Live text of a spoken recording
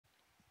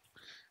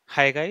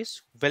Hi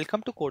guys,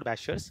 welcome to Code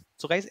Bashers.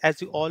 So guys, as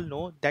you all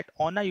know that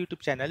on our YouTube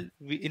channel,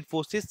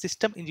 Infosys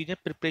System Engineer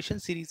Preparation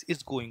series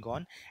is going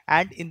on,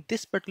 and in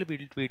this particular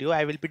video,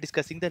 I will be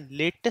discussing the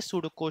latest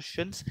pseudo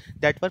questions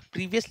that were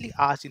previously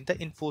asked in the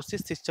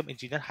Infosys System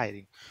Engineer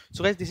hiring.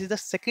 So guys, this is the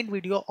second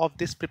video of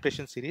this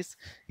preparation series.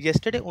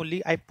 Yesterday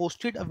only I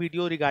posted a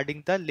video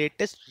regarding the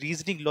latest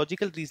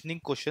logical reasoning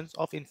questions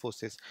of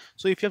Infosys.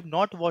 So if you have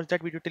not watched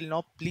that video till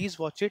now, please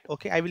watch it.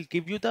 Okay, I will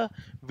give you the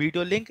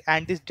video link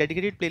and this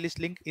dedicated playlist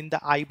link in the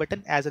I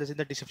button as well as in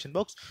the description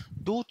box.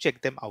 Do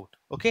check them out.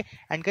 Okay,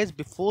 and guys,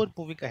 before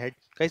moving ahead,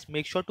 guys,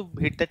 make sure to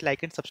hit that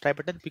like and subscribe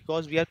button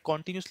because we are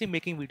continuously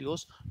making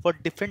videos for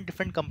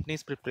different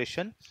companies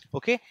preparation.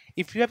 Okay,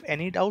 if you have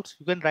any doubts,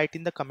 you can write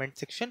in the comment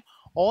section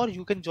or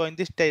you can join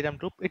this Telegram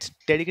group. It's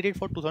dedicated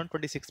for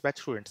 2026 batch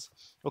students.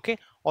 Okay,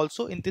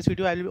 also in this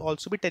video I will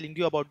also be telling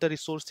you about the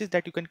resources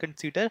that you can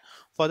consider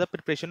for the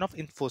preparation of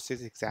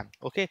Infosys exam.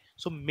 Okay,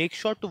 so make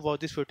sure to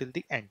watch this video till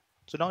the end.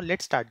 So now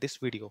let's start this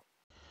video.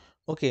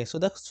 Okay, so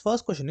the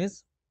first question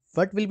is,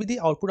 what will be the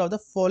output of the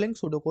following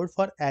pseudocode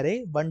for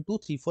array 1, 2,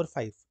 3, 4,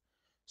 5?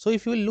 So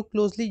if you will look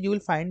closely, you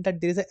will find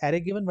that there is an array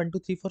given 1, 2,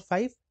 3, 4,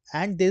 5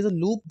 and there is a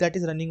loop that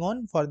is running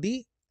on for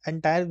the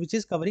entire, which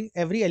is covering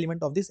every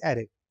element of this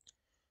array.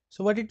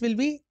 So what it will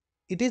be,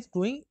 it is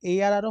doing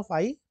ARR of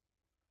I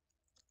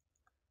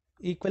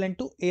equivalent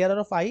to ARR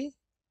of I,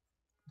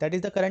 that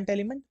is the current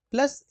element,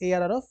 plus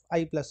ARR of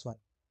I plus 1.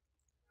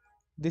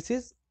 This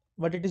is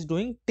what it is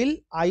doing till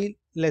I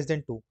less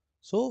than 2.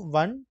 So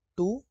 1,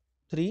 2,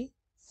 3,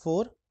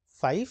 4,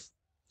 5,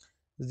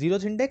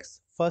 0th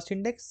index, first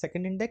index,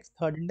 second index,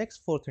 third index,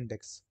 fourth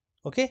index.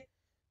 Okay,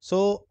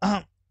 so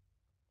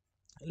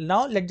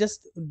now let's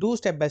just do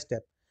step by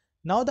step.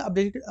 Now the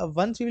updated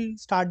once we will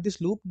start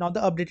this loop, now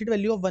the updated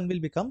value of 1 will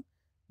become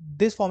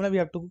this formula. We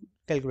have to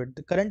calculate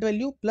the current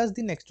value plus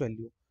the next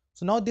value.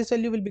 So now this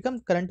value will become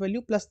current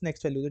value plus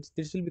next value.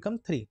 This will become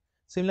 3.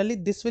 Similarly,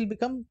 this will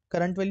become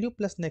current value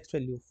plus next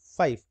value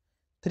 5.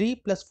 3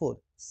 plus 4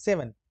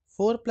 7.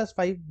 4 plus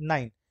 5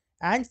 9.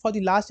 And for the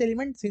last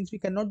element, since we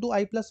cannot do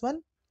I plus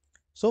 1,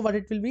 so what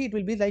it will be? It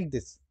will be like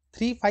this: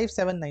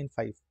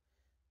 35795.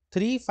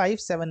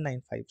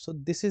 35795. So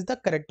this is the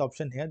correct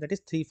option here, that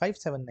is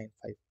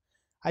 35795.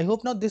 I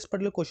hope now this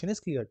particular question is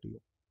clear to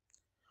you.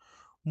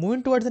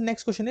 Moving towards the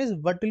next question is,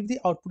 what will be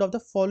the output of the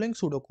following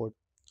pseudocode?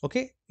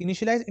 Okay,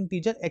 initialize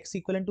integer x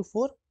equivalent to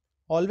 4.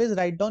 Always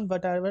write down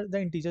whatever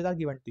the integers are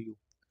given to you.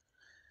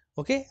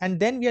 Okay, and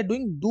then we are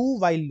doing do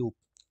while loop.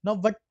 Now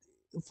what,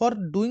 for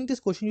doing this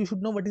question you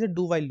should know what is a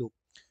do while loop.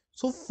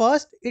 So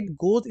first it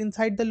goes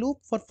inside the loop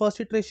for first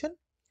iteration.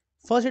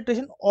 First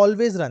iteration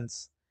always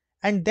runs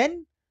and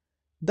then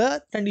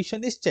the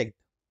condition is checked.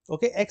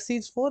 Okay, x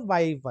is for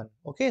y 1.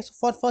 Okay, so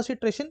for first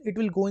iteration it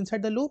will go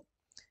inside the loop.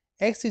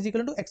 X is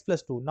equal to x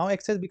plus 2. Now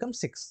x has become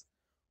 6.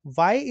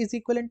 Y is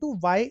equivalent to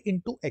y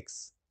into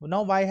x.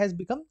 Now y has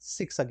become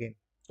 6 again.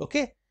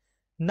 Okay,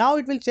 now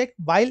it will check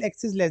while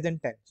x is less than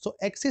 10. So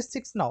x is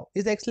 6 now.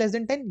 Is x less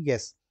than 10?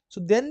 Yes. So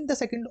then the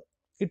second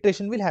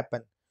iteration will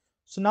happen.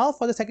 So now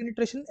for the second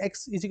iteration,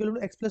 x is equal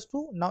to x plus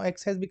 2. Now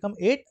x has become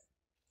 8.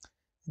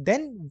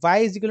 Then y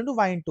is equal to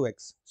y into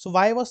x. So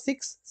y was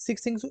 6.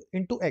 6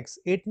 into x.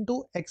 8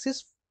 into x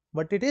is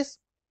what it is?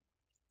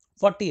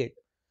 48.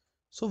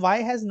 So y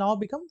has now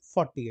become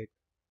 48.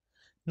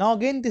 Now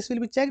again this will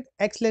be checked,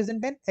 x less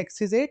than 10,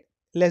 x is 8,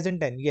 less than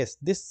 10. Yes,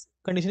 this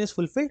condition is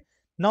fulfilled.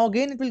 Now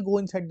again it will go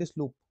inside this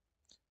loop.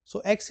 So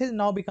x has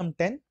now become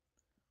 10,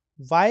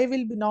 y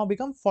will be now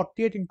become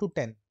 48 into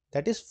 10,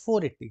 that is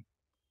 480.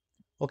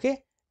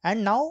 Okay,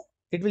 and now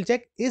it will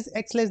check, is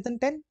x less than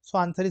 10? So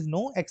answer is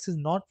no, x is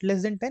not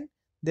less than 10.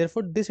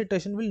 Therefore this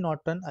iteration will not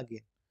run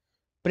again.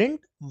 Print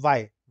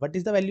y. What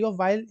is the value of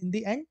y in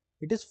the end?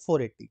 It is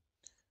 480.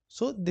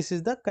 So this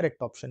is the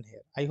correct option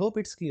here. I hope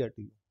it's clear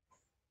to you.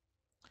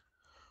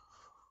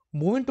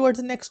 Moving towards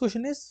the next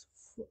question is,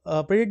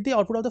 predict the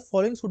output of the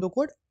following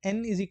pseudocode.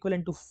 N is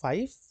equivalent to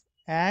 5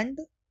 and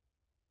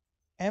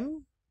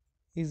M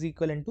is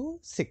equivalent to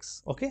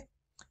 6. Okay,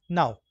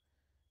 now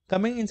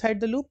coming inside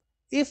the loop,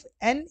 if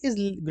N is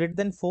greater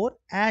than 4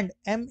 and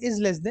M is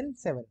less than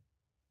 7.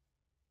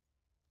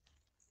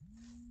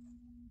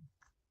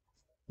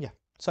 Yeah,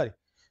 sorry.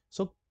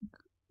 So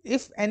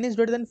if N is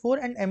greater than 4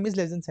 and M is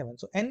less than 7.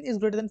 So N is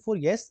greater than 4,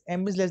 yes.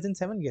 M is less than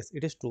 7, yes,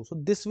 it is true.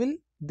 So this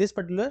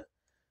particular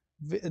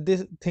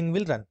this thing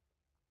will run.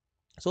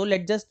 So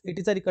let's just, it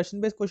is a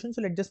recursion based question,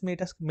 so let's just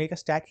make a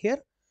stack here.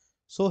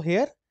 So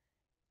here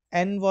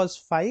n was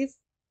 5,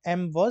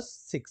 m was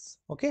 6.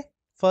 Okay,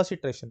 first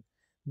iteration.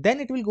 Then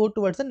it will go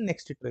towards the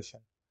next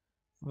iteration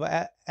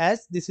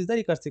as this is the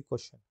recursive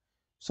question.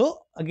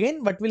 So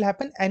again what will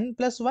happen, n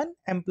plus 1,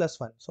 m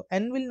plus 1. So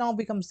n will now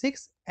become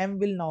 6, m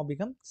will now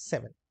become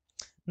 7.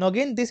 Now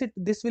again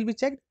this will be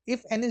checked,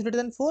 if n is greater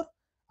than 4,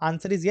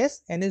 answer is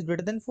yes, n is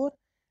greater than 4,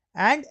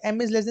 and m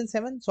is less than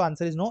 7, so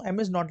answer is no, m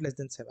is not less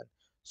than 7.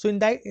 So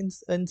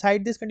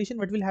inside this condition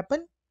what will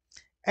happen,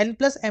 n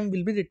plus m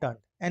will be returned,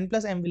 n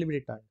plus m will be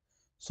returned.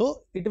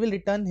 So it will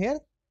return here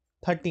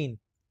 13.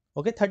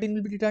 Okay, 13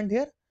 will be returned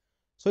here.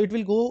 So it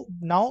will go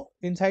now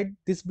inside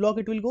this block,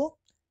 it will go,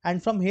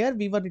 and from here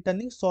we were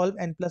returning solve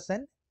n plus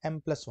n m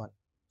plus 1.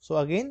 So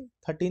again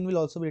 13 will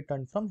also be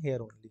returned from here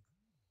only.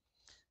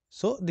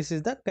 So this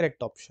is the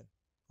correct option.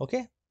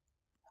 Okay,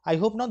 I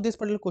hope now this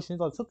particular question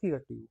is also clear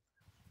to you.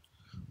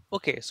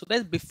 Okay, so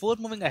guys, before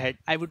moving ahead,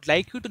 I would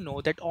like you to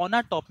know that on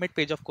our top mid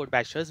page of Code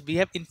Bashers, we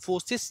have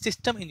Infosys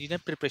System Engineer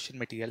Preparation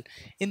material.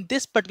 In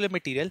this particular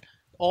material,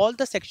 all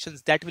the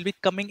sections that will be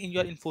coming in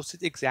your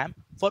Infosys exam,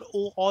 for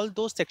all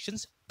those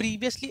sections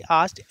previously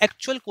asked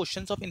actual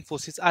questions of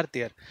Infosys are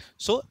there.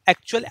 So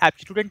actual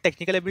aptitude and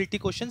technical ability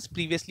questions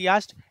previously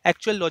asked,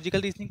 actual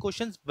logical reasoning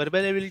questions,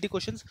 verbal ability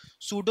questions,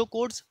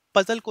 pseudocodes,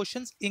 puzzle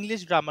questions,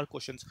 English grammar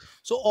questions.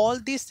 So all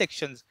these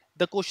sections,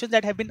 the questions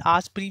that have been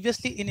asked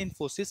previously in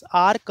Infosys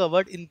are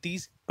covered in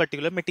these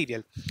particular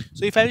material.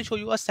 So if I will show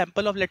you a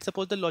sample of, let's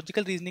suppose, the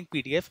logical reasoning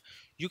PDF,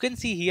 you can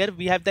see here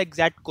we have the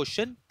exact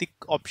question, the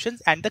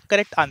options and the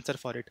correct answer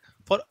for it.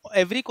 For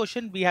every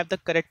question we have the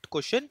correct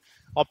question,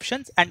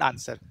 options and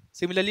answer.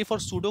 Similarly for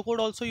pseudocode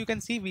also, you can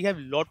see we have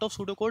lot of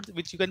pseudocodes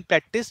which you can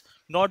practice,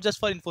 not just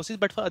for Infosys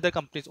but for other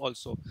companies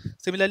also.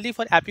 Similarly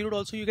for aptitude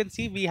also, you can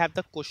see we have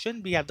the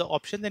question, we have the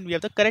options and we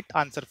have the correct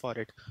answer for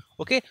it.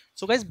 Okay,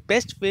 so guys,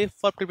 best way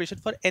for preparation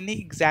for any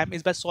exam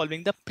is by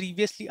solving the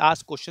previously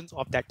asked questions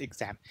of that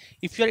exam.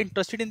 If you are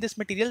interested in this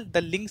material,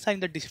 the links are in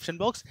the description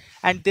box,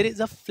 and there is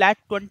a flat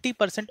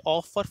 20%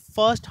 off for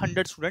first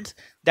 100 students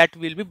that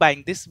will be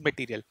buying this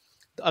material.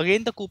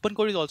 Again, the coupon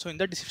code is also in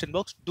the description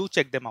box. Do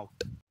check them out.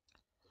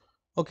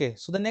 Okay,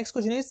 so the next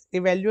question is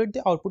evaluate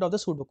the output of the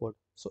pseudocode.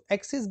 So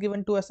x is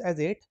given to us as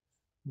 8,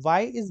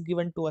 y is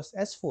given to us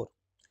as 4.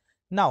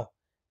 Now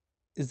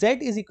z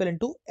is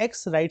equivalent to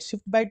x right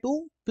shift by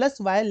 2 plus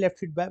y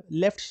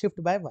left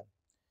shift by 1.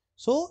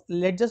 So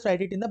let's just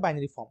write it in the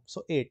binary form.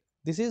 So 8.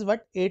 This is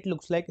what 8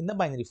 looks like in the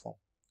binary form.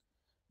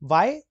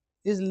 Y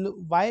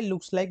y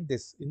looks like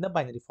this in the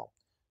binary form.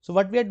 So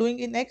what we are doing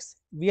in x,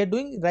 we are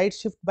doing right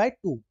shift by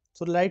 2.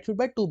 So right shift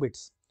by 2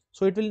 bits.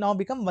 So it will now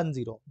become 1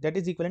 0. That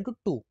is equivalent to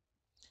 2.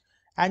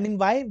 And in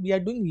y we are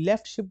doing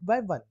left shift by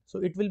 1. So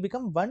it will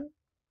become 1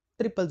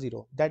 triple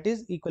 0. That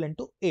is equivalent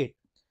to 8.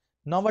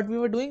 Now what we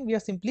were doing, we are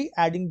simply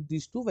adding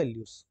these two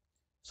values.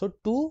 So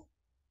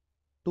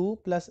 2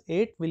 plus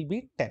 8 will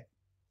be 10.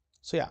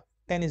 So yeah,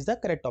 10 is the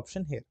correct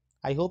option here.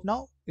 I hope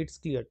now it's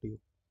clear to you.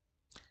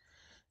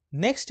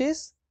 Next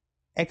is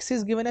x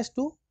is given as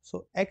 2.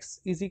 So x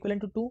is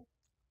equivalent to 2,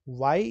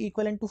 y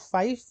equivalent to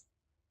 5,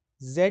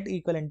 z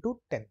equivalent to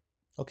 10.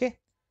 Okay.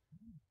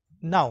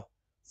 Now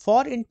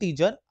for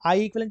integer I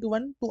equivalent to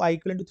 1 to I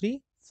equivalent to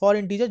 3, for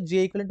integer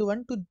j equivalent to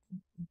 1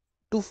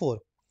 to 4.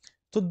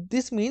 So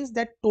this means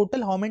that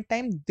total how many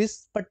times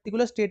this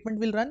particular statement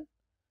will run?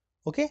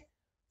 Okay,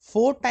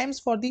 4 times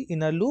for the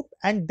inner loop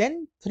and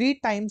then 3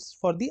 times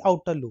for the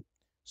outer loop.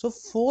 So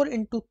 4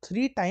 into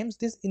 3 times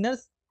this inner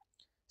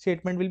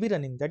statement will be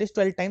running, that is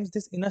 12 times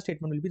this inner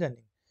statement will be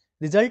running.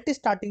 Result is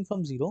starting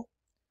from 0.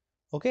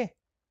 Okay,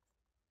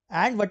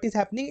 and what is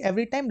happening,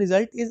 every time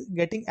result is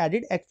getting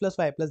added x plus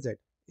y plus z.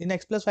 In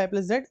x plus y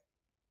plus z,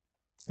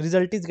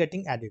 result is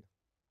getting added.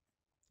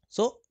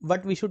 So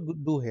what we should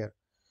do here?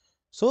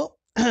 So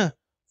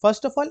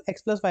first of all,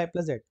 x plus y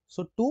plus z.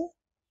 So 2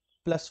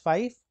 plus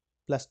 5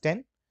 plus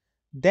 10.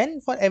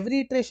 Then for every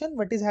iteration,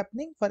 what is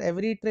happening? For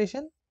every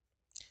iteration,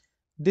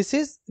 this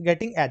is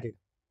getting added.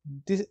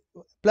 This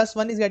plus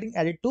 1 is getting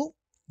added to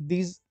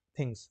these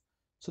things.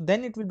 So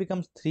then it will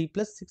become 3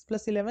 plus 6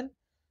 plus 11.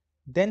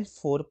 Then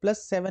 4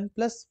 plus 7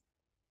 plus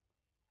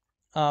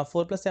 4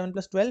 plus 7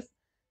 plus 12.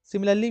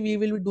 Similarly, we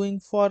will be doing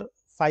for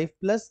 5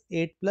 plus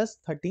 8 plus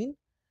 13.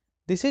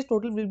 This is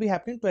total will be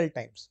happening 12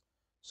 times.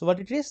 So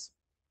what it is?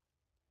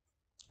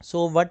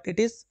 So what it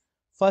is?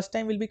 First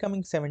time will be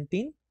coming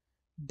 17.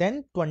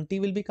 Then 20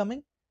 will be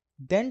coming,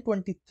 then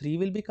 23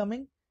 will be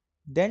coming,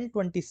 then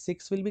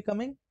 26 will be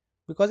coming,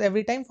 because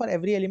every time for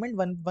every element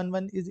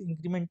one is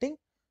incrementing.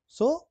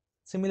 So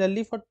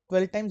similarly for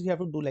 12 times we have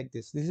to do like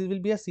this. This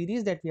will be a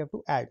series that we have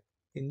to add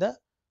in the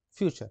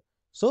future.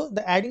 So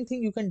the adding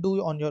thing you can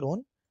do on your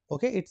own.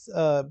 Okay, it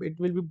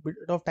will be bit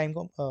of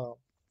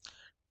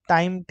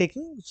time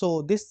taking.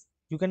 So this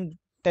you can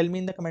tell me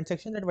in the comment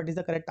section that what is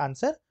the correct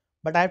answer,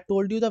 but I have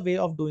told you the way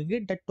of doing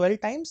it, that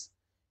 12 times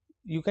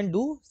you can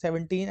do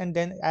 17 and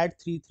then add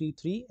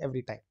 333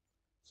 every time.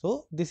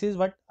 So this is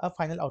what a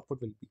final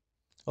output will be.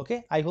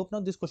 Okay, I hope now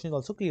this question is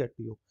also clear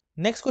to you.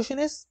 Next question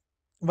is,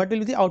 what will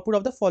be the output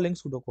of the following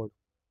pseudocode?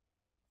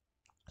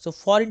 So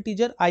for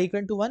integer I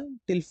equal to 1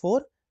 till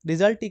 4,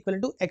 result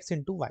equal to x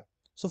into y.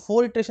 So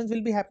 4 iterations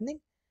will be happening,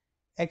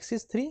 x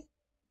is 3,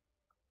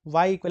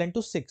 y equivalent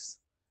to 6,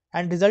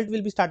 and result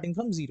will be starting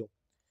from 0.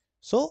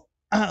 So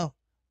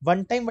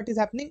one time what is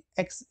happening,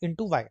 x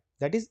into y,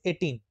 that is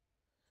 18,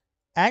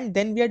 and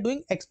then we are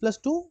doing x plus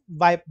 2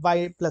 y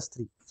plus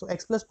 3. So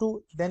x plus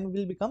 2 then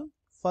will become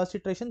first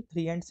iteration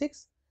 3 and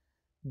 6,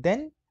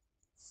 then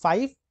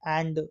 5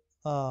 and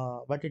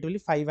what it will be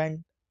 5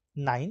 and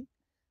 9,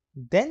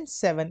 then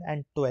 7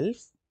 and 12,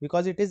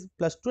 because it is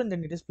plus 2 and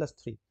then it is plus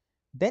 3,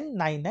 then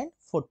 9 and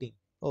 14,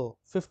 oh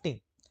 15.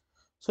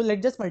 So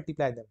let's just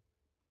multiply them.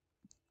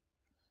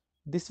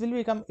 this will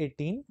become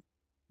 18,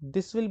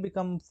 this will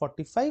become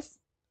 45,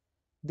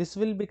 this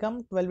will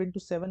become 12 into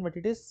 7, but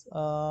it is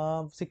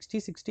 60,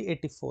 60,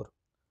 84.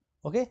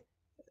 Okay,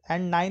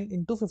 and 9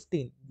 into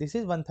 15, this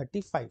is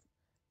 135.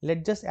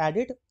 Let's just add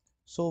it.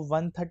 So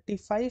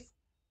 135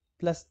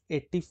 plus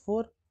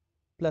 84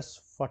 plus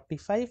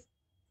 45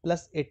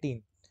 plus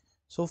 18.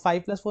 So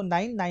 5 plus 4,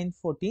 9, 9,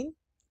 14,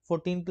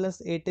 14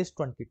 plus 8 is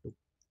 22.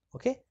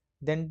 Okay,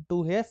 then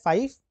 2 here,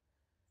 5,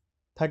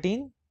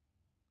 13,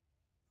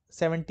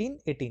 17,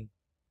 18.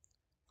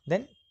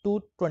 Then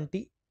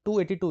 220,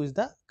 282 is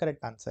the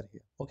correct answer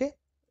here. Okay,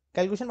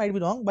 calculation might be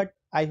wrong, but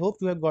I hope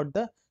you have got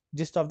the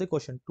gist of the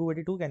question.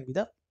 282 can be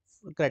the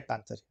correct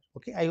answer here.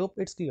 Okay, I hope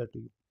it's clear to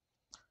you.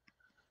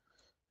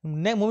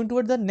 Moving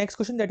toward the next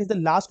question, that is the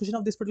last question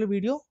of this particular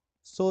video.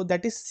 So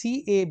that is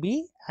CAB,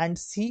 and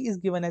C is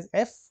given as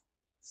F,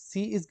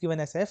 C is given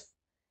as F,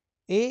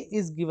 A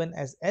is given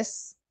as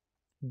S,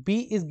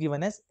 B is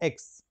given as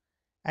X,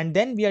 and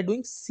then we are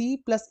doing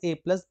C plus A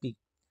plus B.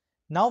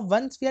 Now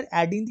once we are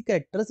adding the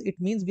characters, it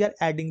means we are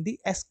adding the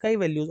ASCII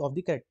values of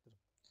the character.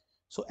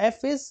 So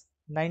F is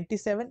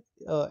 97,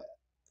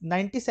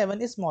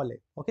 97 is small a,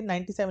 okay,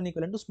 97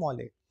 equivalent to small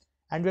a,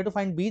 and we have to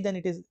find B, then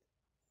it is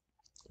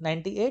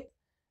 98,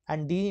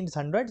 and D is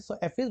 100, so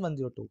F is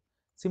 102.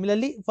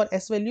 Similarly for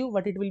S value,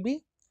 what it will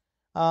be?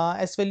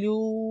 S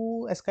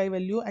value, ASCII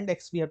value, and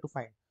X we have to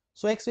find.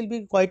 So X will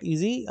be quite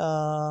easy.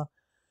 X,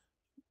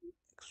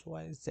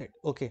 Y, Z.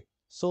 Okay,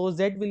 so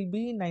Z will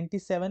be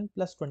 97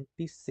 plus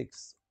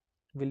 26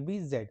 will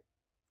be Z.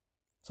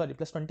 Sorry,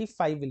 plus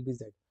 25 will be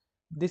Z.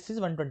 This is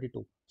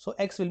 122. So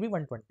X will be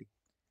 120.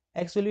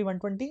 X will be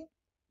 120.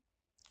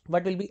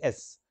 What will be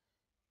S?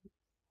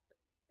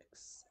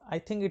 I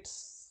think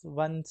it's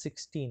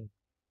 116.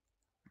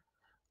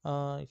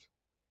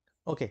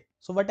 Okay,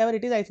 so whatever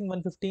it is, I think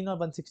 115 or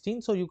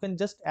 116. So you can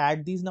just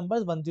add these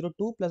numbers,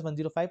 102 plus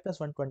 105 plus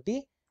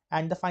 120,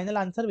 and the final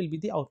answer will be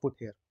the output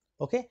here.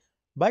 Okay,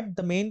 but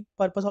the main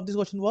purpose of this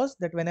question was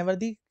that whenever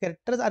the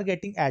characters are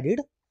getting added,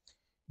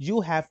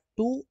 you have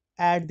to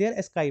add their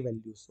ASCII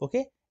values.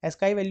 Okay,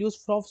 ASCII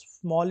values from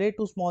small a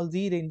to small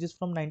z ranges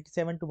from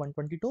 97 to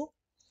 122,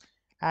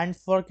 and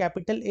for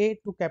capital A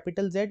to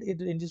capital Z,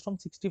 it ranges from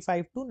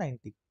 65 to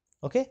 90.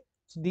 Okay,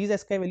 so these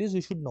ASCII values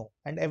you should know,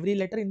 and every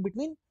letter in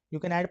between you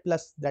can add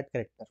plus that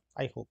character.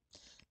 I hope.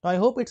 Now I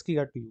hope it's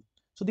clear to you.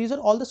 So these are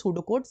all the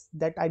pseudocodes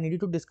that I needed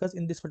to discuss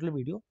in this particular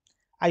video.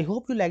 I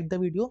hope you liked the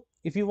video.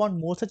 If you want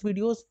more such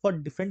videos for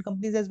different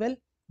companies as well,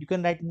 you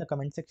can write in the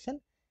comment section.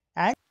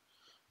 And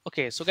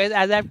Okay, so guys,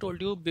 as I have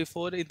told you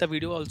before in the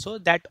video also,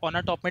 that on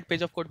our top mid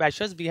page of Code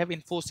Bashers, we have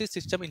Infosys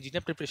System Engineer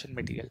Preparation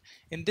material.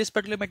 In this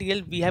particular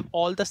material, we have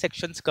all the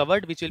sections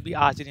covered which will be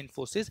asked in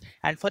Infosys,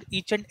 and for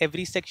each and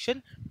every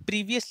section,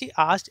 previously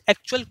asked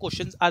actual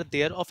questions are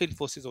there of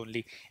Infosys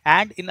only.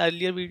 And in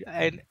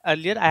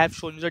earlier I have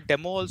shown you the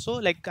demo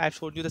also, like I have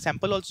shown you the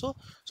sample also.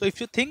 So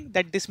if you think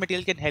that this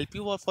material can help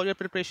you for your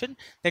preparation,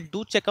 then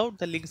do check out.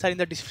 The links are in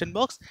the description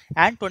box,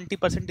 and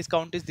 20%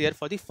 discount is there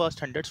for the first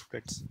 100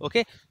 students.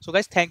 Okay, so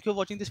guys, thank you for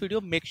watching this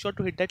video. Make sure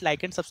to hit that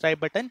like and subscribe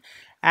button,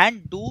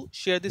 and do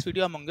share this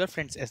video among your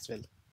friends as well.